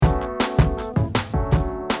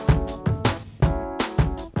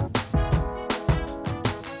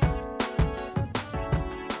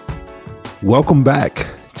Welcome back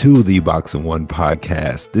to the Box and One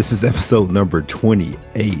podcast. This is episode number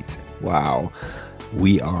 28. Wow.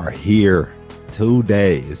 We are here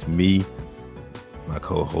today. It's me, my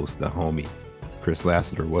co-host, the homie, Chris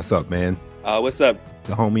Lassiter. What's up, man? What's up?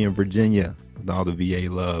 The homie in Virginia with all the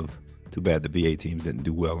VA love. Too bad the VA teams didn't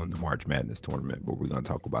do well in the March Madness tournament, but we're going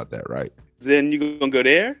to talk about that, right? Then you gonna go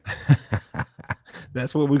there?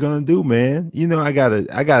 That's what we're going to do, man. You know, I gotta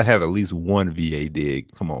have at least one VA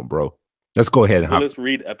dig. Come on, bro. Let's go ahead and Willis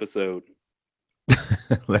Reed episode.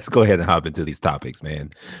 Let's go ahead and hop into these topics,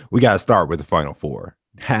 man. We got to start with the Final Four.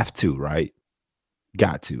 Have to, right?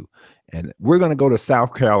 Got to. And we're going to go to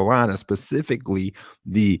South Carolina, specifically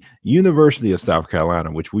the University of South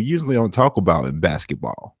Carolina, which we usually don't talk about in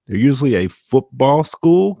basketball. They're usually a football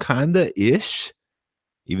school, kind of ish,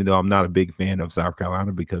 even though I'm not a big fan of South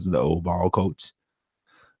Carolina because of the old ball coach.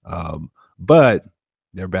 But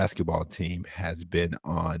their basketball team has been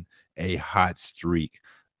on a hot streak,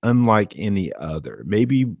 unlike any other.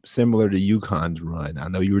 Maybe similar to UConn's run. I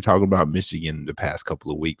know you were talking about Michigan the past couple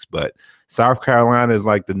of weeks, but South Carolina is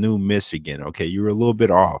like the new Michigan. Okay, you were a little bit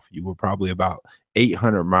off. You were probably about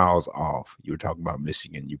 800 miles off. You were talking about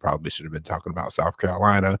Michigan. You probably should have been talking about South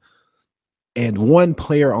Carolina. And one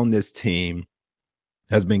player on this team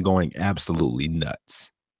has been going absolutely nuts,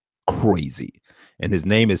 crazy. And his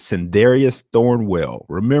name is Sindarius Thornwell.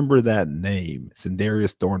 Remember that name,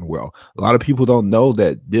 Sindarius Thornwell. A lot of people don't know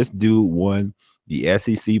that this dude won the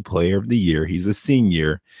SEC Player of the Year. He's a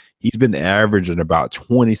senior. He's been averaging about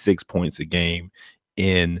 26 points a game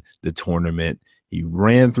in the tournament. He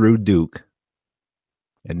ran through Duke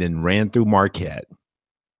and then ran through Marquette.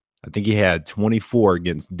 I think he had 24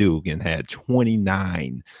 against Duke and had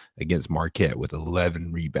 29 against Marquette with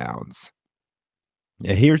 11 rebounds.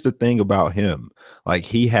 And here's the thing about him. Like,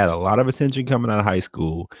 he had a lot of attention coming out of high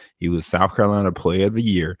school. He was South Carolina Player of the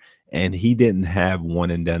Year, and he didn't have one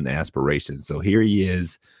and done aspirations. So here he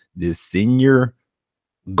is, this senior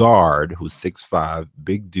guard who's 6'5",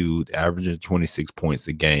 big dude, averaging 26 points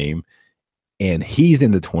a game. And he's in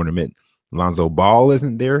the tournament. Lonzo Ball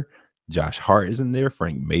isn't there. Josh Hart isn't there.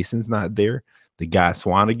 Frank Mason's not there. The guy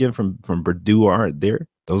Swanigan from Purdue aren't there.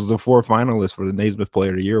 Those are the 4 finalists for the Naismith Player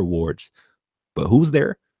of the Year awards. But who's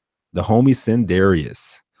there? The homie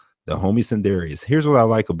Sindarius. The homie Sindarius. Here's what I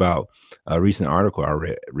like about a recent article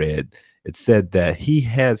I read. It said that he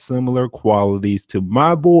had similar qualities to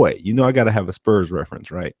my boy. You know, I got to have a Spurs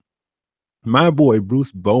reference, right? My boy,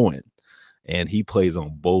 Bruce Bowen. And he plays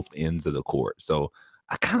on both ends of the court. So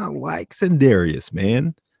I kind of like Sindarius,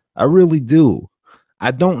 man. I really do.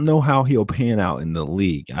 I don't know how he'll pan out in the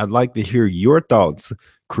league. I'd like to hear your thoughts,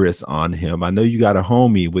 Chris, on him. I know you got a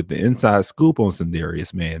homie with the inside scoop on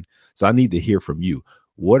Sindarius, man. So I need to hear from you.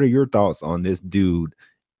 What are your thoughts on this dude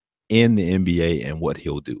in the NBA and what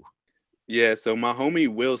he'll do? Yeah, so my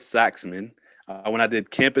homie Will Saxman, when I did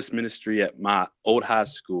campus ministry at my old high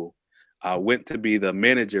school, I went to be the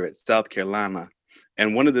manager at South Carolina.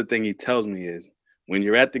 And one of the things he tells me is when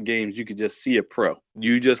you're at the games, you could just see a pro.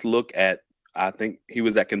 You just look at, I think he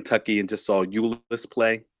was at Kentucky and just saw Ulyss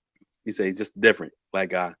play. He said he's just different.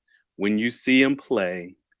 Like, when you see him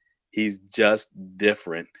play, he's just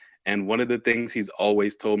different. And one of the things he's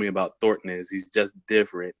always told me about Thornton is he's just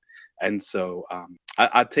different. And so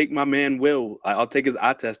I take my man Will. I'll take his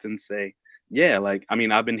eye test and say, yeah, like, I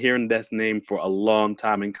mean, I've been hearing that name for a long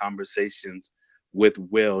time in conversations with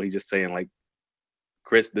Will. He's just saying, like,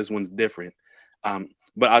 Chris, this one's different.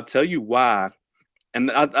 But I'll tell you why. And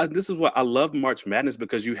this is what I love March Madness,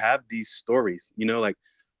 because you have these stories, you know, like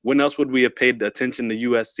when else would we have paid attention to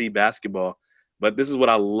USC basketball? But this is what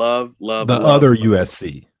I love. The other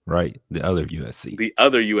USC, right? The other USC. The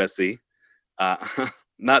other USC,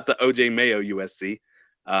 not the OJ Mayo USC,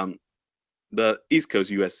 the East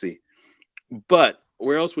Coast USC. But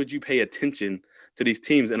where else would you pay attention to these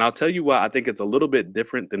teams? And I'll tell you why I think it's a little bit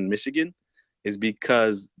different than Michigan. Is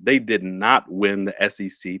because they did not win the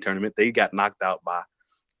SEC tournament. They got knocked out by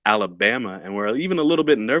Alabama, and we're even a little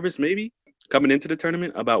bit nervous maybe coming into the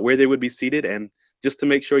tournament about where they would be seated. And just to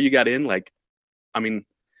make sure you got in, like, I mean,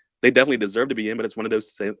 they definitely deserve to be in, but it's one of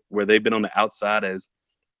those where they've been on the outside as,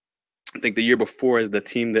 I think the year before, as the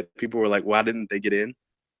team that people were like, why didn't they get in?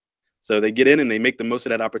 So they get in and they make the most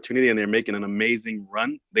of that opportunity, and they're making an amazing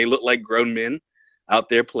run. They look like grown men out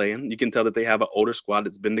there playing. You can tell that they have an older squad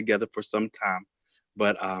that's been together for some time.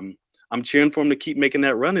 But I'm cheering for them to keep making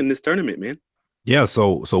that run in this tournament, man. Yeah,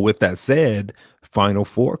 so with that said, Final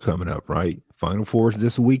Four coming up, right? Final Four is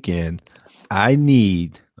this weekend. I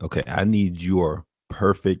need your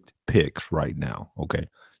perfect picks right now, okay?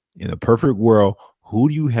 In a perfect world, who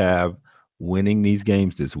do you have winning these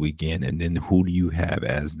games this weekend, and then who do you have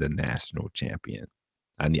as the national champion?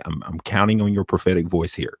 I'm counting on your prophetic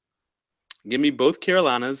voice here. Give me both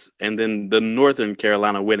Carolinas and then the Northern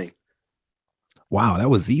Carolina winning. Wow, that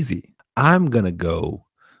was easy. I'm gonna go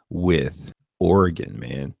with Oregon,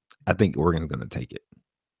 man. I think Oregon's gonna take it.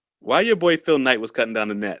 Why your boy Phil Knight was cutting down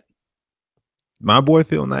the net? My boy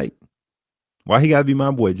Phil Knight. Why he gotta be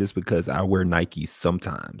my boy just because I wear Nikes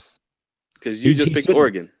sometimes? Because you just He picked shouldn't.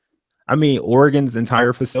 Oregon. I mean, Oregon's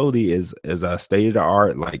entire facility is a state of the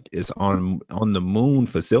art, like it's on the moon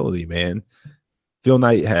facility, man. Phil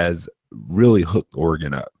Knight has really hooked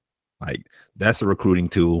Oregon up. Like that's a recruiting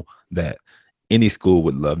tool that any school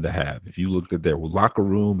would love to have. If you looked at their locker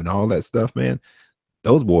room and all that stuff, man,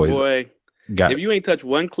 those boys Boy, got if you ain't touch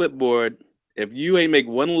one clipboard, if you ain't make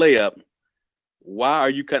one layup, why are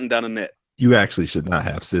you cutting down the net? you actually should not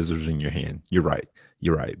have scissors in your hand. You're right.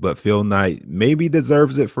 You're right. But Phil Knight maybe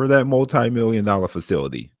deserves it for that multi-million-dollar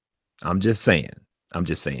facility. I'm just saying. I'm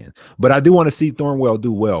just saying. But I do want to see Thornwell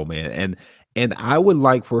do well, man. And I would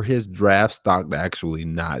like for his draft stock to actually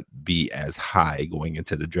not be as high going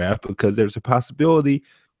into the draft because there's a possibility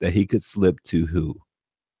that he could slip to who?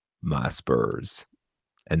 My Spurs.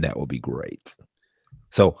 And that will be great.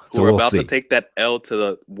 So Who are we'll about to see. take that L to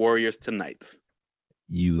the Warriors tonight.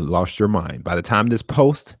 You lost your mind. By the time this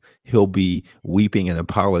post, he'll be weeping and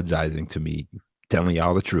apologizing to me, telling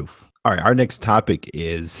y'all the truth. All right, our next topic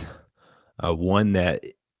is one that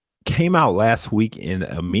came out last week in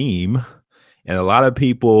a meme, and a lot of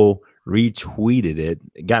people retweeted it.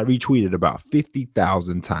 It got retweeted about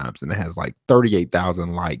 50,000 times, and it has like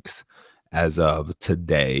 38,000 likes as of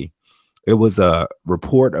today. It was a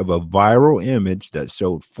report of a viral image that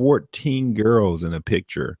showed 14 girls in a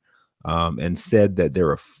picture, and said that there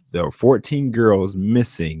were 14 girls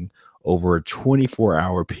missing over a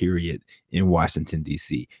 24-hour period in Washington,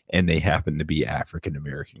 D.C., and they happened to be African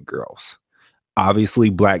American girls. Obviously,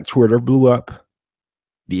 Black Twitter blew up.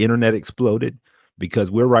 The internet exploded because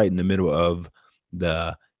we're right in the middle of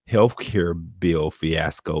the healthcare bill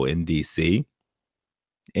fiasco in DC.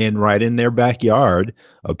 And right in their backyard,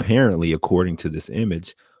 apparently, according to this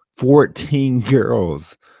image, 14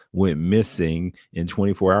 girls went missing in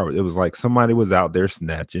 24 hours. It was like somebody was out there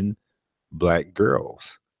snatching black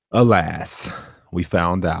girls. Alas, we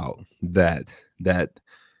found out that that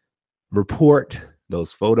report,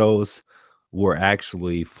 those photos were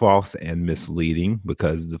actually false and misleading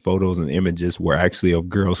because the photos and images were actually of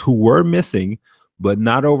girls who were missing, but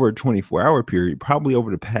not over a 24-hour period, probably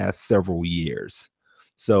over the past several years.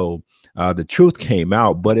 So the truth came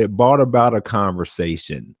out, but it brought about a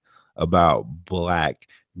conversation about black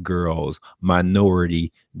girls,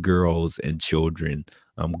 minority girls, and children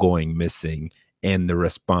going missing, and the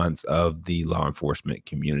response of the law enforcement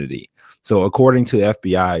community. So, according to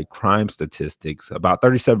FBI crime statistics, about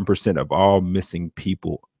 37% of all missing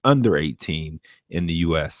people under 18 in the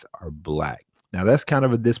US are black. Now, that's kind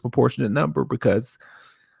of a disproportionate number because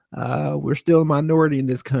we're still a minority in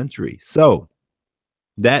this country. So,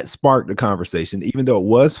 that sparked the conversation. Even though it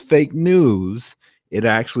was fake news, it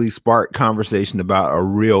actually sparked conversation about a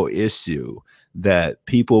real issue that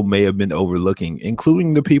people may have been overlooking,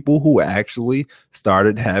 including the people who actually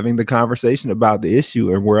started having the conversation about the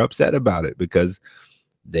issue and were upset about it because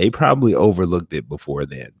they probably overlooked it before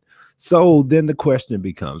then. So then the question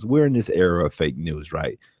becomes, we're in this era of fake news,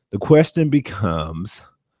 right? The question becomes,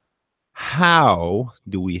 how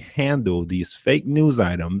do we handle these fake news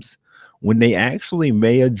items when they actually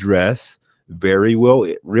may address very well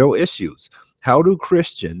real issues? How do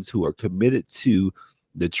Christians who are committed to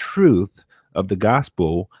the truth of the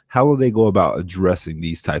gospel, how will they go about addressing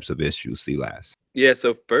these types of issues, Silas? Yeah,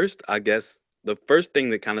 so first, I guess the first thing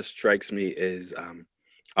that kind of strikes me is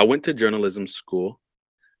I went to journalism school.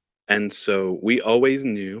 And so we always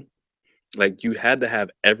knew like you had to have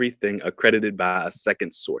everything accredited by a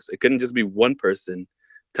second source. It couldn't just be one person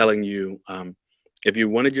telling you if you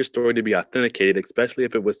wanted your story to be authenticated, especially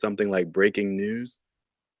if it was something like breaking news,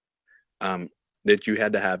 um, that you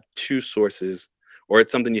had to have two sources or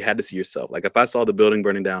it's something you had to see yourself. Like if I saw the building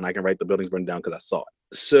burning down, I can write the building's burning down because I saw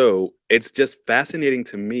it. So it's just fascinating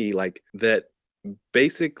to me, like that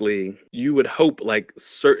basically you would hope like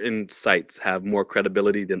certain sites have more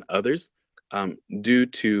credibility than others due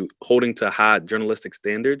to holding to high journalistic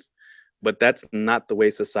standards, but that's not the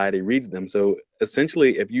way society reads them. So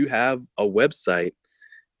essentially, if you have a website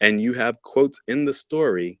and you have quotes in the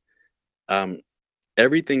story, um,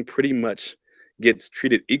 everything pretty much gets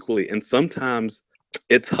treated equally. And sometimes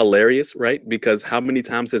it's hilarious, right? Because how many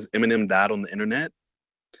times has Eminem died on the internet?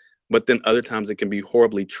 But then other times it can be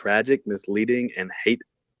horribly tragic, misleading, and hate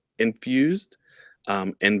infused.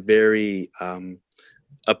 and very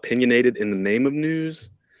opinionated in the name of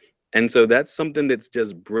news. And so that's something that's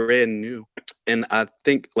just brand new. And I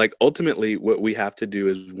think, like, ultimately, what we have to do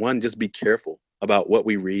is one, just be careful about what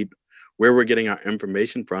we read, where we're getting our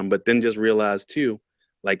information from, but then just realize, too,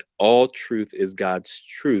 like, all truth is God's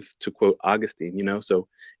truth, to quote Augustine, you know? So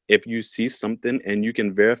if you see something and you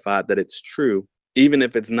can verify that it's true, even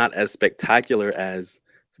if it's not as spectacular as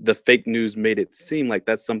the fake news made it seem, like,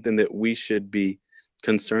 that's something that we should be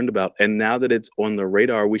concerned about. And now that it's on the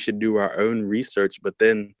radar, we should do our own research, but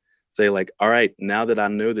then say, like, all right, now that I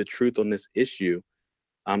know the truth on this issue,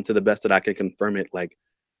 to the best that I can confirm it, like,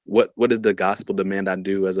 what does the gospel demand I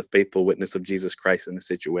do as a faithful witness of Jesus Christ in the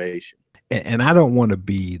situation? And I don't want to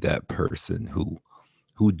be that person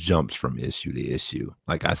who jumps from issue to issue.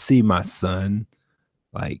 Like I see my son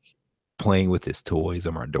like playing with his toys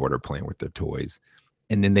or my daughter playing with their toys.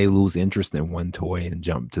 And then they lose interest in one toy and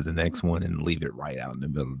jump to the next one and leave it right out in the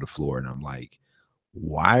middle of the floor. And I'm like,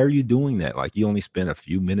 why are you doing that? Like you only spent a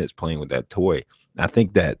few minutes playing with that toy. I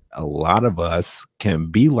think that a lot of us can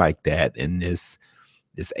be like that in this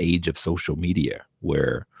age of social media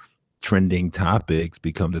where trending topics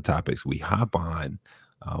become the topics we hop on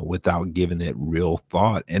without giving it real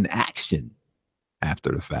thought and action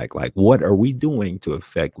after the fact. Like, what are we doing to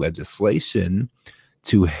affect legislation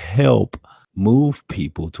to help move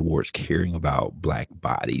people towards caring about Black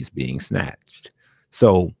bodies being snatched?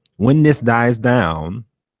 So, when this dies down,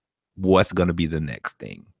 what's going to be the next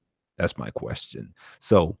thing? That's my question.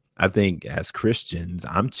 So, I think as Christians,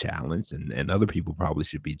 I'm challenged, and other people probably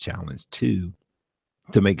should be challenged too,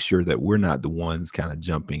 to make sure that we're not the ones kind of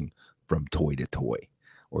jumping from toy to toy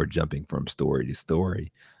or jumping from story to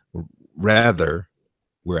story. Rather,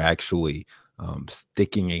 we're actually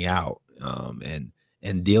sticking it out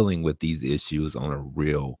and dealing with these issues on a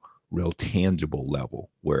real tangible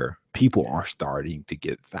level where people Yeah. are starting to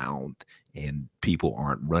get found and people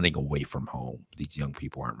aren't running away from home. These young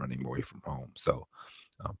people aren't running away from home. So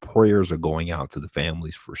prayers are going out to the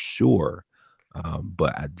families for sure.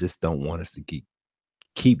 But I just don't want us to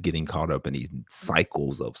keep getting caught up in these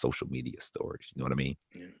cycles of social media stories. You know what I mean?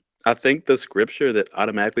 Yeah. I think the scripture that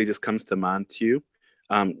automatically just comes to mind to you,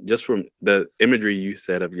 just from the imagery you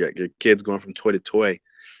said of your kids going from toy to toy,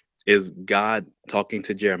 is God talking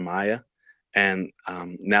to Jeremiah. And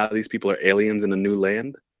now these people are aliens in a new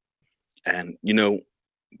land. And,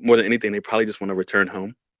 more than anything, they probably just want to return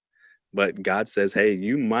home. But God says, hey,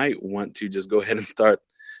 you might want to just go ahead and start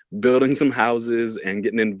building some houses and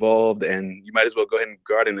getting involved, and you might as well go ahead and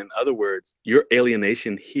garden. In other words, your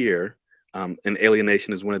alienation here, and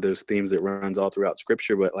alienation is one of those themes that runs all throughout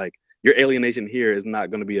Scripture. But like your alienation here is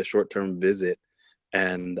not going to be a short-term visit,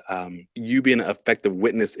 and you being an effective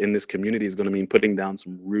witness in this community is going to mean putting down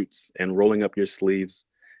some roots and rolling up your sleeves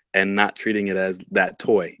and not treating it as that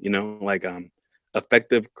toy. Like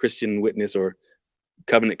effective Christian witness or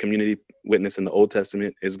covenant community witness in the Old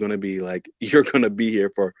Testament is going to be like you're going to be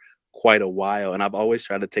here for quite a while. And I've always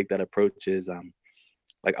tried to take that approach is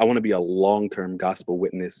like I want to be a long-term gospel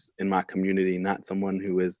witness in my community, not someone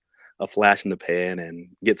who is a flash in the pan and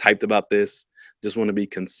gets hyped about this. Just want to be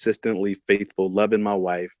consistently faithful, loving my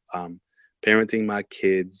wife, parenting my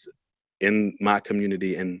kids in my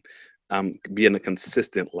community, and being a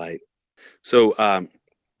consistent light. So,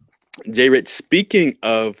 Jay Rich, speaking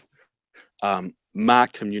of my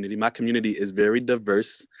community is very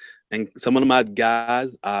diverse, and some of my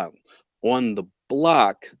guys on the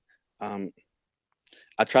block, um,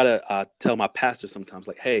 I try to tell my pastor sometimes,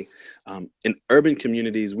 like, hey, in urban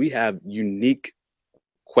communities, we have unique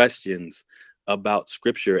questions about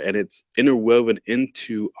scripture, and it's interwoven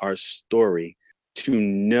into our story to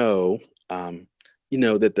know, um,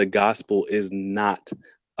 that the gospel is not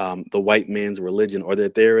the white man's religion, or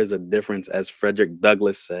that there is a difference, as Frederick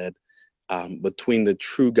Douglass said, between the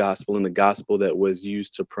true gospel and the gospel that was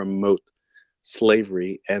used to promote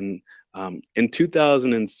slavery. And in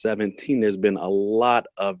 2017, there's been a lot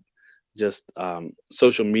of just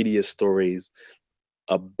social media stories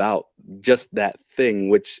about just that thing,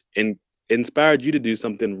 which inspired you to do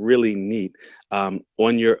something really neat on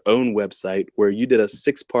your own website, where you did a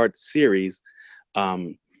 6-part series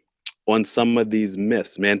um, on some of these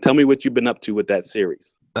myths. Man, tell me what you've been up to with that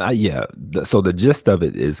series. Yeah. So the gist of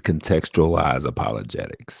it is contextualize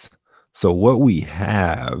apologetics. So what we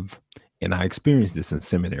have, and I experienced this in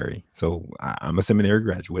seminary. So I'm a seminary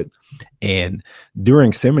graduate, and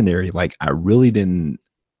during seminary, like I really didn't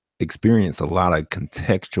experience a lot of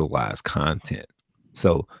contextualized content.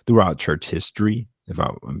 So throughout church history, if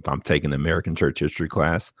I'm taking American church history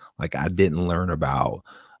class, like I didn't learn about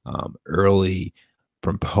early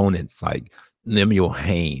proponents like Lemuel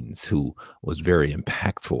Haynes, who was very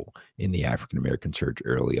impactful in the African American church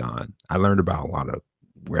early on. I learned about a lot of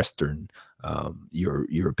Western,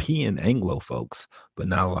 European Anglo folks, but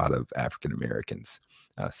not a lot of African Americans.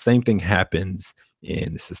 Same thing happens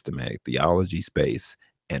in the systematic theology space,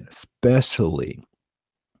 and especially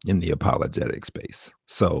in the apologetic space.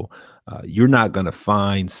 So you're not going to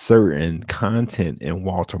find certain content in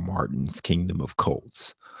Walter Martin's Kingdom of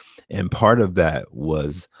Cults. And part of that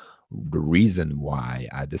was the reason why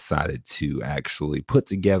I decided to actually put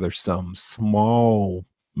together some small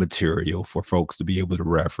material for folks to be able to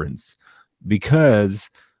reference, because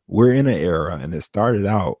we're in an era, and it started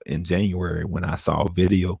out in January when I saw a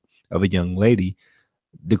video of a young lady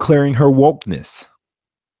declaring her wokeness,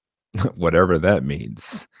 whatever that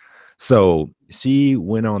means. So she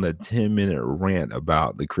went on a 10-minute rant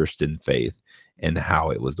about the Christian faith and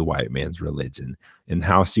how it was the white man's religion and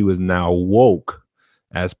how she was now woke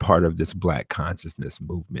as part of this Black consciousness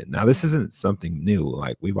movement. Now, this isn't something new.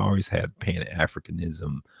 Like, we've always had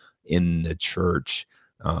Pan-Africanism in the church,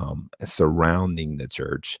 surrounding the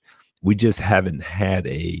church. We just haven't had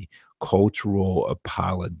a cultural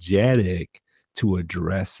apologetic to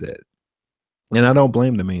address it. And I don't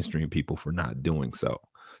blame the mainstream people for not doing so.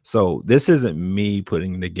 So this isn't me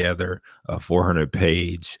putting together a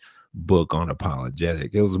 400-page book on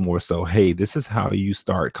apologetic. It was more so, hey, this is how you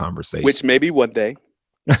start Which maybe conversations. one day.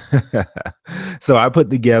 So I put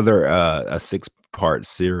together a 6-part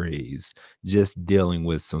series just dealing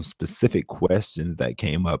with some specific questions that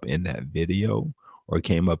came up in that video, or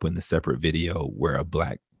came up in a separate video where a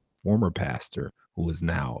Black former pastor, who is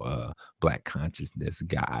now a Black consciousness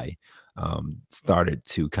guy, started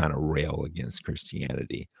to kind of rail against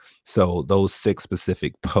Christianity. So those 6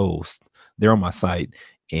 specific posts, they're on my site,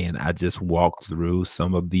 and I just walked through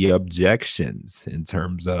some of the objections in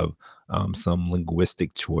terms of some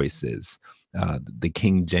linguistic choices, the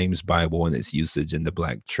King James Bible and its usage in the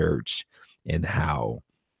Black church, and how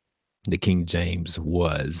the King James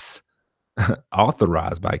was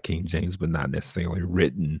authorized by King James, but not necessarily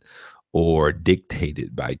written or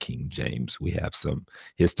dictated by King James. We have some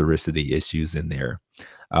historicity issues in there.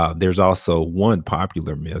 There's also one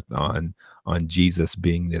popular myth on Jesus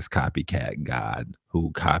being this copycat god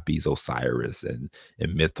who copies Osiris and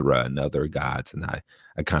Mithra and other gods, and I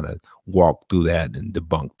kind of walked through that and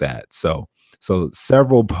debunked that. So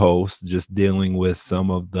several posts just dealing with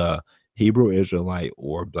some of the Hebrew Israelite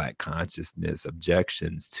or Black consciousness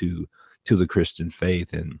objections to the Christian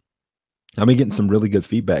faith. And I've been getting some really good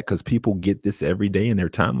feedback because people get this every day in their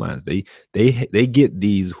timelines. They get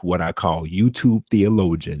these, what I call YouTube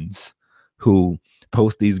theologians, who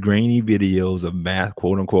post these grainy videos of math,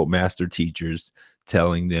 quote unquote, master teachers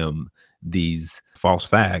telling them these false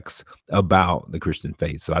facts about the Christian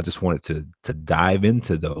faith. So I just wanted to dive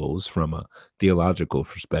into those from a theological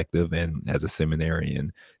perspective and as a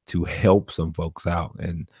seminarian to help some folks out.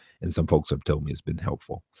 And some folks have told me it's been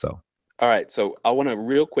helpful. So All right, so I want to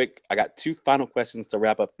real quick. I got 2 final questions to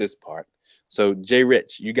wrap up this part. So, Jay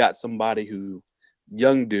Rich, you got somebody who,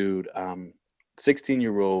 young dude,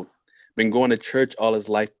 16-year-old, been going to church all his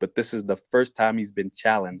life, but this is the first time he's been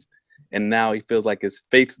challenged, and now he feels like his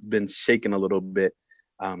faith's been shaken a little bit,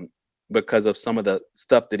 um, because of some of the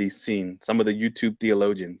stuff that he's seen, some of the YouTube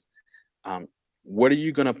theologians. Um, what are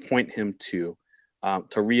you going to point him to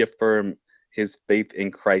reaffirm his faith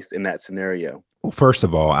in Christ in that scenario? well, first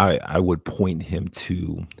of all, I would point him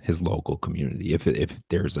to his local community if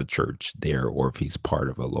there's a church there, or if he's part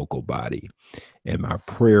of a local body. And my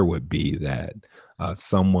prayer would be that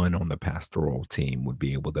someone on the pastoral team would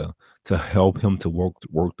be able to help him to work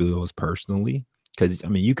through those personally. Because I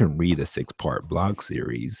mean, you can read a 6-part blog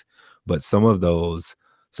series, but some of those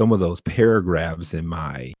paragraphs in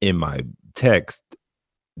my text,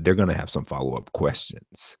 they're going to have some follow up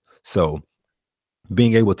questions. So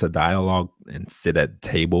being able to dialogue and sit at the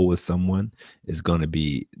table with someone is going to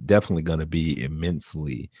be definitely going to be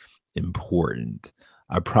immensely important.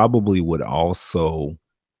 I probably would also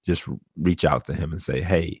just reach out to him and say,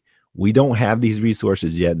 hey, we don't have these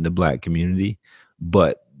resources yet in the Black community,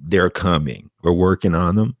 but they're coming. We're working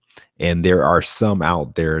on them. And there are some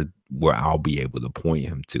out there where I'll be able to point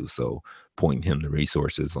him to. So pointing him to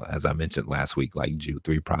resources, as I mentioned last week, like Jude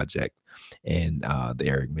 3 Project and the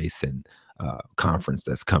Eric Mason conference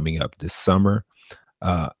that's coming up this summer.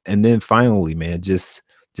 And then finally, man, just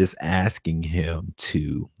asking him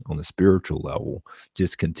to, on a spiritual level,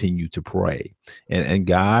 just continue to pray. And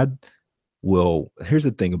God will, here's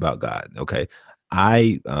the thing about God, okay?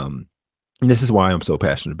 And this is why I'm so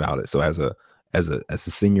passionate about it. So as a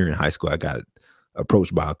senior in high school, I got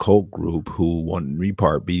approached by a cult group who wanted me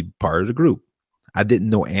be part of the group. I didn't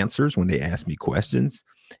know answers when they asked me questions,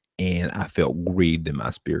 and I felt grieved in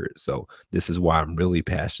my spirit. So this is why I'm really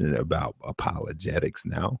passionate about apologetics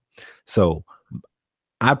now. So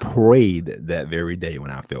I prayed that very day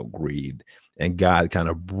when I felt grieved, and God kind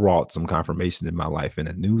of brought some confirmation in my life in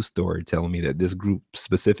a news story telling me that this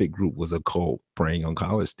specific group, was a cult preying on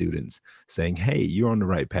college students, saying, "Hey, you're on the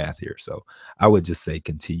right path here." So I would just say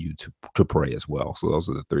continue to pray as well. So those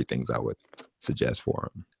are the three things I would suggest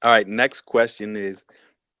for him. All right, next question is,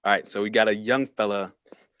 all right, so we got a young fella,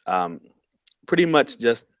 um, pretty much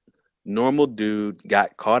just normal dude,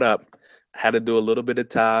 got caught up, had to do a little bit of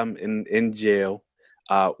time in jail,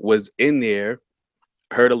 was in there,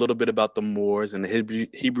 heard a little bit about the Moors and the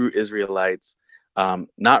Hebrew Israelites.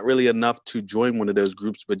 Not really enough to join one of those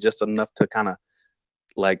groups, but just enough to kind of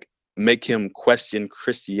like make him question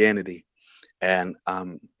Christianity. And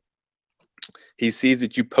he sees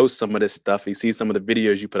that you post some of this stuff. He sees some of the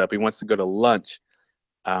videos you put up. He wants to go to lunch.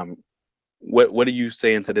 Um, what are you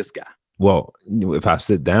saying to this guy? Well, if I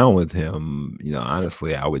sit down with him,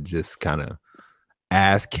 honestly, I would just kind of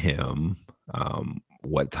ask him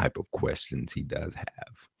what type of questions he does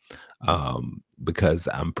have. Because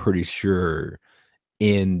I'm pretty sure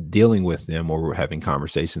in dealing with them or having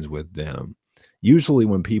conversations with them, usually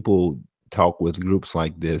when people talk with groups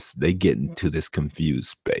like this, they get into this confused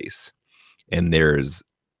space and there's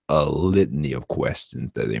a litany of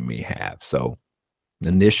questions that they may have. So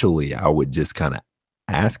initially, I would just kind of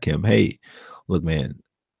ask him, "Hey, look, man,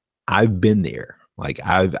 I've been there. Like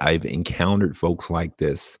I've encountered folks like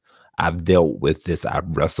this. I've dealt with this.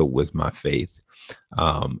 I've wrestled with my faith.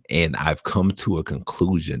 And I've come to a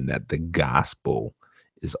conclusion that the gospel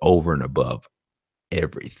is over and above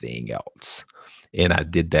everything else." And I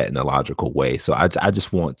did that in a logical way. So I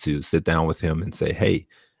just want to sit down with him and say, "Hey,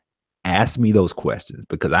 ask me those questions,"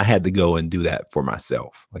 because I had to go and do that for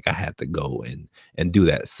myself. Like I had to go and do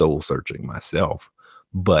that soul searching myself.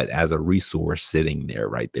 But as a resource sitting there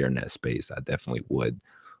right there in that space, I definitely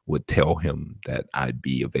would tell him that I'd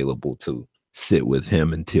be available to sit with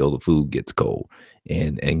him until the food gets cold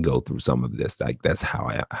and go through some of this. Like that's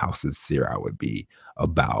how sincere I would be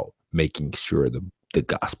about making sure the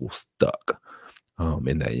gospel stuck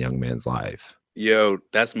in that young man's life. Yo,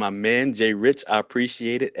 that's my man, Jay Rich. I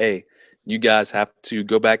appreciate it. Hey, you guys have to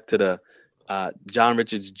go back to the John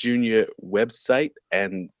Richards Jr. website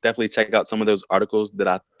and definitely check out some of those articles that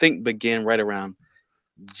I think began right around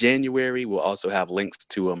January. We'll also have links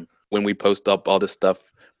to them when we post up all the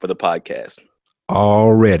stuff for the podcast.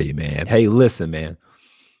 Already, man. Hey, listen, man.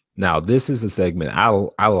 Now, this is a segment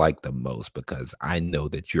I like the most because I know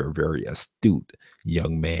that you're a very astute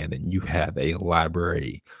young man and you have a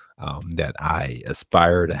library that I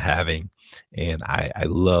aspire to having, and I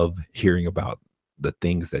love hearing about the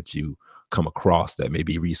things that you come across that may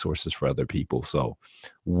be resources for other people. So,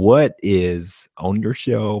 what is on your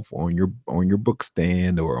shelf, on your book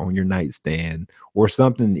stand, or on your nightstand, or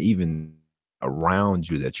something even around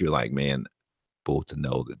you that you're like, man, to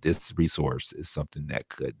know that this resource is something that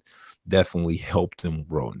could definitely help them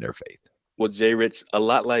grow in their faith? Well, Jay Rich, a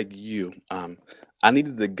lot like you, I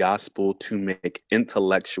needed the gospel to make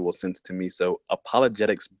intellectual sense to me. So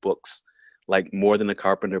apologetics books like More Than a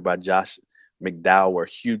Carpenter by Josh McDowell were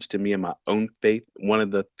huge to me in my own faith. One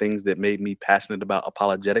of the things that made me passionate about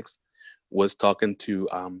apologetics was talking to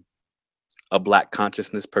a black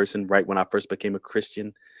consciousness person right when I first became a Christian.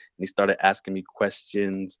 And he started asking me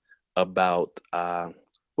questions about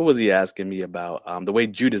what was he asking me about? The way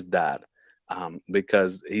Judas died.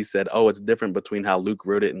 Because he said, "Oh, it's different between how Luke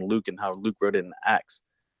wrote it in Luke and how Luke wrote it in Acts."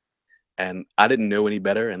 And I didn't know any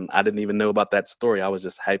better, and I didn't even know about that story. I was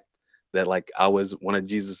just hyped that like I was one of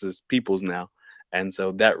Jesus's peoples now, and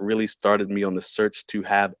so that really started me on the search to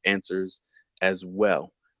have answers as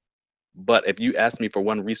well. But if you asked me for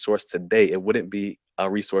one resource today, it wouldn't be a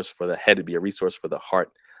resource for the head, it'd be a resource for the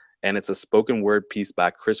heart. And it's a spoken word piece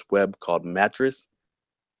by Chris Webb called Mattress.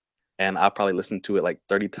 And I probably listened to it like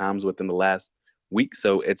 30 times within the last week.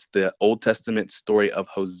 So it's the Old Testament story of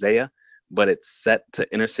Hosea, but it's set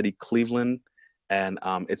to inner city Cleveland. And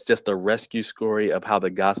it's just a rescue story of how the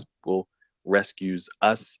gospel rescues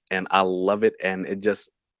us. And I love it. And it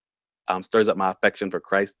just stirs up my affection for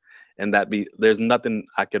Christ. And there's nothing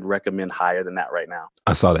I could recommend higher than that right now.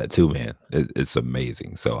 I saw that too, man. It's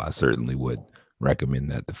amazing. So I certainly would recommend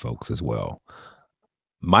that to folks as well.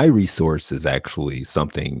 My resource is actually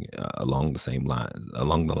something along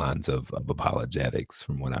the lines of apologetics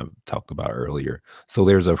from what I talked about earlier. So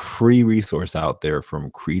there's a free resource out there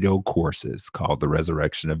from Credo Courses called The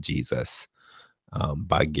Resurrection of Jesus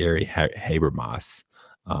by Gary Habermas.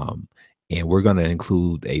 Um, And we're going to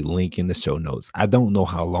include a link in the show notes. I don't know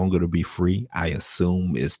how long it'll be free. I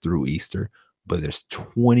assume it's through Easter, but there's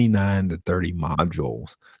 29 to 30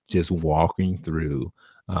 modules just walking through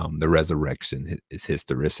the resurrection, its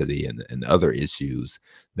historicity, and other issues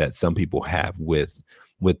that some people have with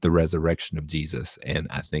the resurrection of Jesus. And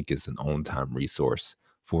I think it's an on-time resource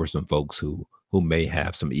for some folks who may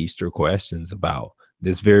have some Easter questions about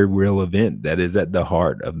this very real event that is at the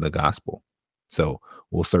heart of the gospel. So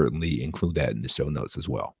we'll certainly include that in the show notes as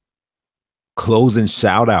well. Closing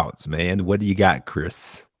shout outs, man. What do you got,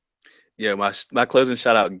 Chris? Yeah, my closing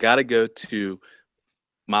shout out gotta go to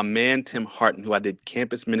my man Tim Harton, who I did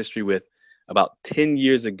campus ministry with about 10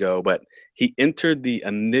 years ago. But he entered the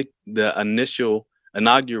initial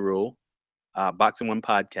inaugural Boxing One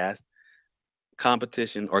podcast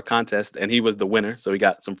competition or contest, and he was the winner. So he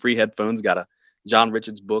got some free headphones, got a John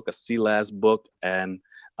Richards book, a C-Laz book, and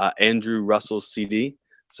Andrew Russell's CD.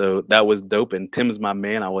 So that was dope. And Tim's my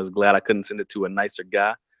man. I was glad I couldn't send it to a nicer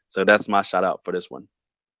guy. So that's my shout out for this one.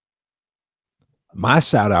 My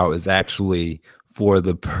shout out is actually for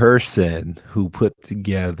the person who put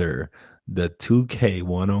together the 2K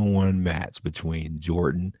one-on-one match between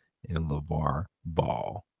Jordan and LeVar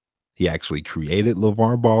Ball. He actually created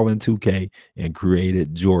LeVar Ball in 2K and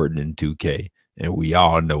created Jordan in 2K, and we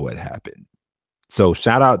all know what happened. So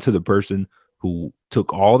shout out to the person who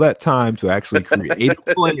took all that time to actually create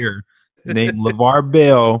a player named LeVar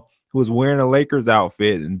Bell, who was wearing a Lakers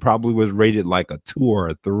outfit and probably was rated like a 2 or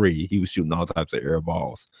a 3. He was shooting all types of air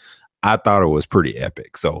balls. I thought it was pretty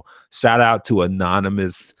epic. So shout out to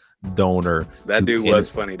anonymous donor. That dude was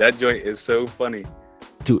funny. That joint is so funny.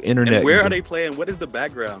 To internet. And where are they playing? What is the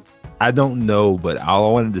background? I don't know, but I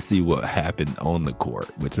wanted to see what happened on the court,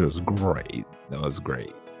 which was great. That was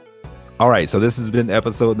great. All right, so this has been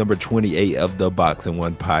episode number 28 of the Boxing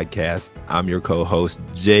One podcast. I'm your co-host,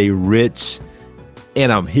 Jay Rich,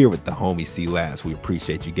 and I'm here with the homie C-Laz. We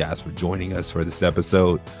appreciate you guys for joining us for this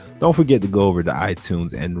episode. Don't forget to go over to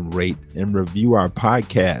iTunes and rate and review our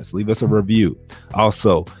podcast. Leave us a review.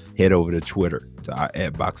 Also, head over to Twitter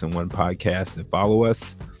at Boxing One Podcast and follow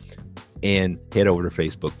us. And head over to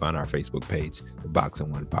Facebook, find our Facebook page, the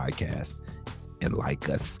Boxing One Podcast, and like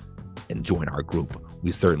us and join our group.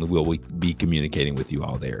 We certainly will be communicating with you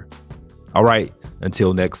all there. All right,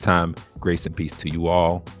 until next time, grace and peace to you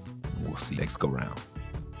all. We'll see you next go round.